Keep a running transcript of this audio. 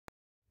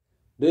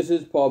This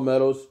is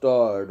Palmetto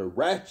Star, the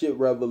ratchet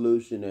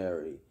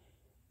revolutionary.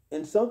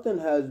 And something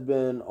has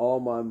been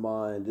on my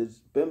mind. It's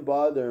been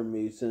bothering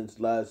me since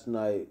last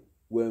night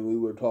when we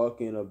were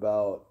talking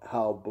about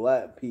how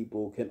black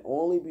people can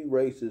only be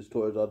racist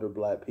towards other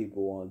black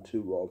people on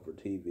Too Raw for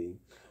TV.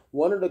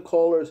 One of the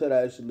callers had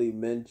actually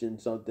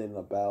mentioned something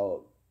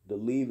about the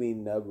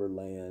Leaving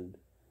Neverland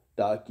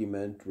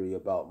documentary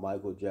about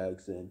Michael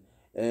Jackson.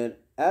 And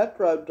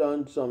after I've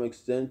done some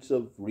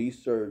extensive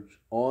research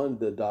on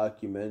the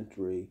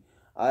documentary,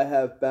 I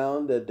have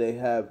found that they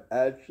have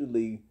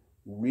actually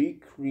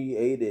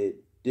recreated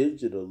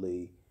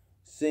digitally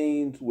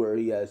scenes where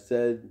he has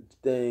said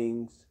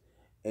things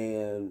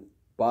and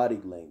body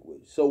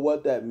language. So,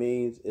 what that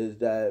means is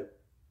that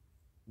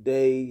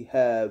they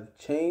have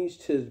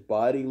changed his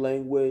body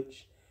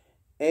language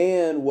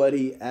and what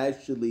he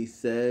actually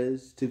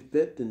says to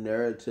fit the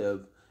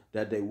narrative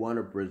that they want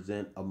to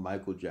present of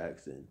Michael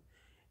Jackson.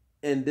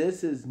 And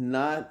this is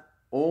not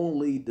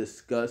only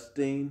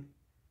disgusting,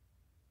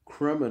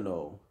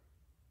 criminal,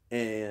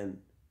 and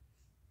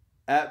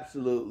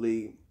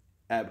absolutely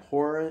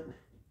abhorrent,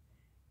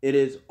 it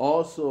is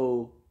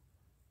also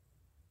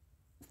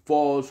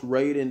falls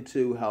right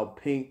into how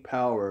pink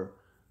power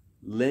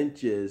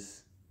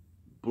lynches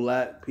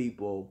black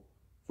people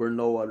for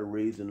no other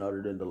reason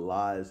other than the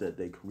lies that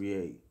they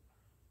create.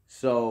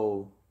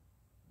 So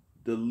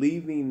the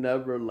Leaving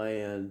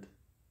Neverland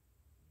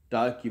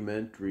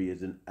documentary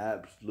is an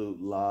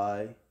absolute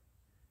lie,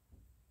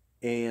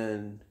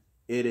 and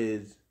it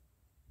is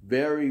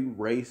very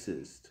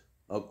racist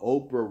of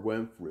Oprah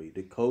Winfrey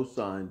to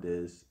co-sign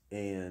this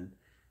and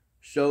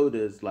show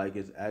this like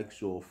it's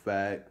actual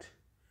fact,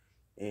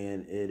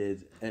 and it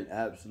is an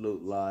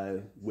absolute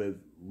lie with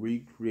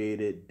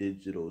recreated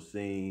digital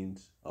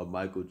scenes of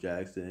Michael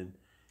Jackson.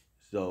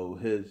 So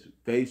his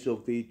facial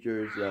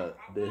features,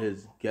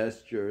 his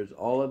gestures,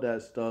 all of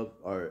that stuff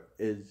are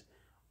is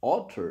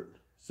altered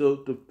so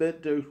to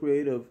fit their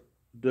creative,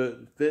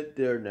 to fit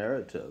their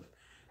narrative.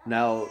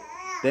 Now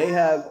they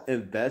have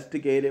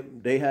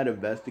investigated. They had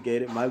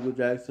investigated Michael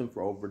Jackson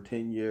for over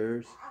 10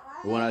 years.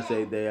 When I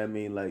say they, I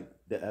mean like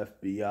the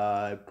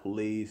FBI,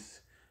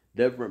 police,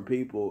 different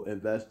people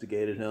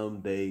investigated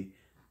him. They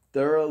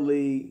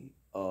thoroughly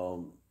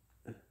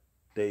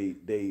they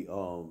they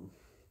um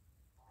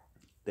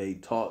they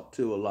talked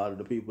to a lot of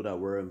the people that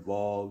were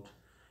involved,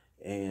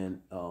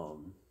 and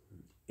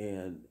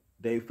and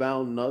they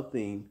found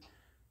nothing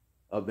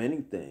of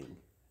anything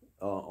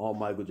on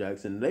Michael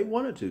Jackson. They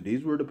wanted to.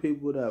 These were the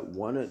people that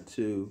wanted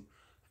to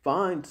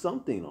find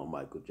something on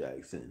Michael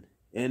Jackson,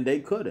 and they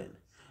couldn't.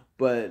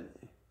 But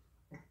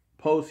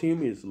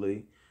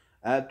posthumously,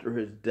 after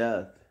his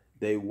death,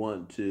 they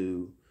want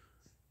to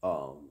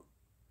um,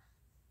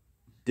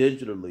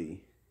 digitally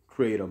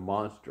create a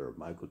monster of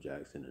Michael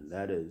Jackson, and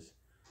that is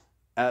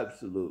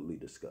absolutely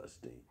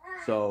disgusting.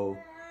 So,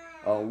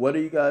 what do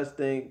you guys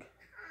think?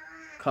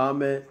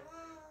 Comment,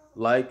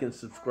 like, and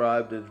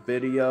subscribe to this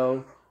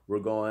video. We're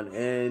going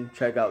in.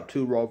 Check out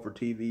Too Raw for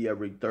TV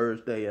every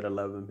Thursday at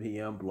 11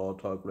 p.m.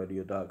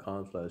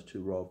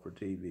 blogtalkradio.com/Too Raw for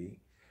TV.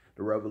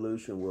 The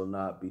revolution will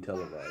not be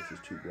televised.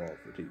 It's Too Raw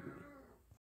for TV.